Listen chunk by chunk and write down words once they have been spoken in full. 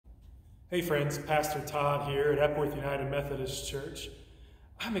Hey friends, Pastor Todd here at Epworth United Methodist Church.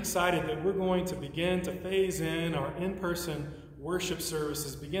 I'm excited that we're going to begin to phase in our in-person worship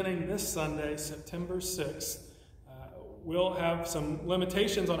services beginning this Sunday, September 6th. We'll have some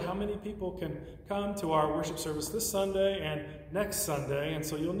limitations on how many people can come to our worship service this Sunday and next Sunday, and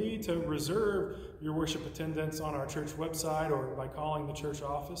so you'll need to reserve your worship attendance on our church website or by calling the church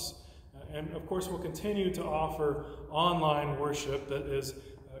office. And of course, we'll continue to offer online worship that is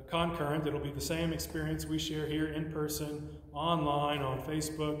concurrent. It'll be the same experience we share here in person, online, on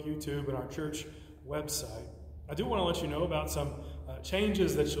Facebook, YouTube, and our church website. I do want to let you know about some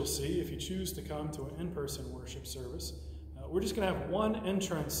changes that you'll see if you choose to come to an in-person worship service. We're just going to have one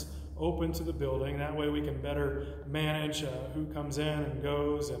entrance open to the building. That way we can better manage who comes in and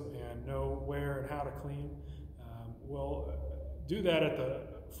goes and know where and how to clean. We'll do that at the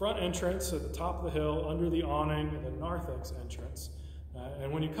front entrance at the top of the hill under the awning at the narthex entrance.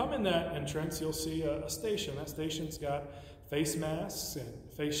 And when you come in that entrance, you'll see a station. That station's got face masks and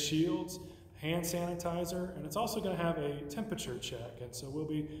face shields, hand sanitizer, and it's also going to have a temperature check. And so we'll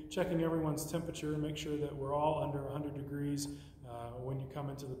be checking everyone's temperature and make sure that we're all under 100 degrees when you come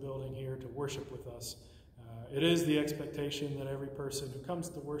into the building here to worship with us. It is the expectation that every person who comes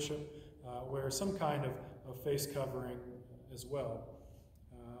to worship wears some kind of face covering as well.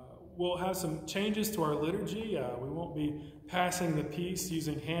 We'll have some changes to our liturgy. We won't be passing the peace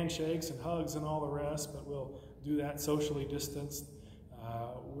using handshakes and hugs and all the rest, but we'll do that socially distanced.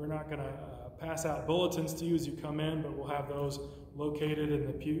 We're not going to pass out bulletins to you as you come in, but we'll have those located in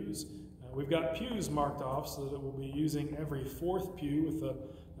the pews. We've got pews marked off so that we'll be using every fourth pew with the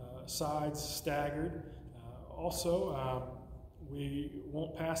sides staggered. We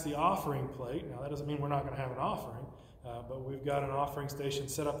won't pass the offering plate. Now, that doesn't mean we're not going to have an offering. But we've got an offering station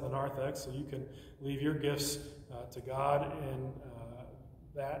set up in the narthex so you can leave your gifts to God in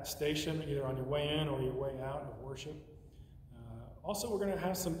that station, either on your way in or your way out of worship. Also, we're going to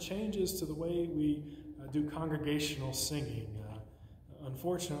have some changes to the way we do congregational singing.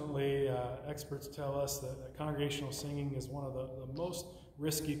 Unfortunately, experts tell us that congregational singing is one of the most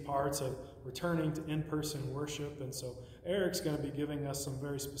risky parts of returning to in-person worship, and so Eric's going to be giving us some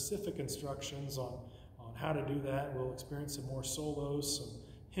very specific instructions on how to do that. We'll experience some more solos, some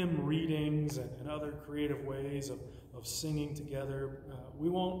hymn readings, and other creative ways of singing together. We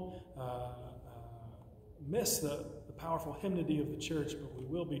won't miss the powerful hymnody of the church, but we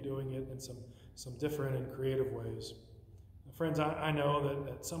will be doing it in some different and creative ways. Friends, I know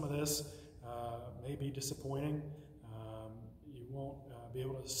that some of this may be disappointing. You won't be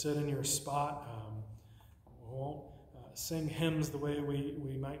able to sit in your spot. We won't sing hymns the way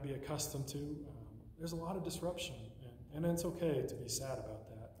we might be accustomed to. There's a lot of disruption, and it's okay to be sad about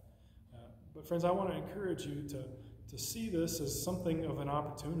that. But friends, I want to encourage you to see this as something of an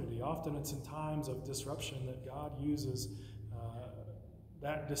opportunity. Often it's in times of disruption that God uses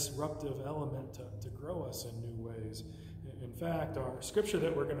that disruptive element to grow us in new ways. In fact, our scripture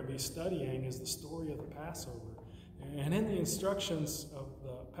that we're going to be studying is the story of the Passover. And in the instructions of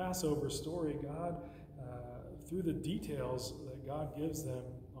the Passover story, God, through the details that God gives them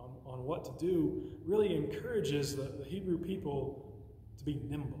on what to do, really encourages the Hebrew people to be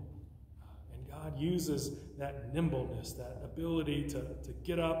nimble. And God uses that nimbleness, that ability to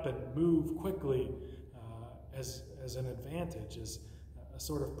get up and move quickly as an advantage, as a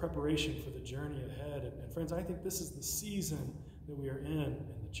sort of preparation for the journey ahead. And friends, I think this is the season that we are in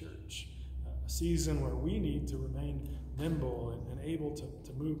the church, a season where we need to remain nimble and able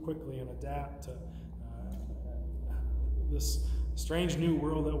to move quickly and adapt to this strange new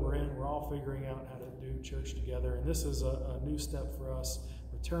world that we're in. We're all figuring out how to do church together, and this is a new step for us,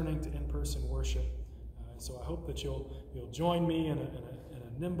 returning to in-person worship. So I hope that you'll join me in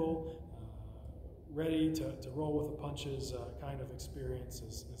a nimble, ready to roll with the punches kind of experience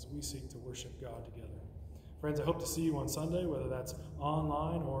as we seek to worship God together. Friends, I hope to see you on Sunday, whether that's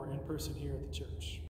online or in person here at the church.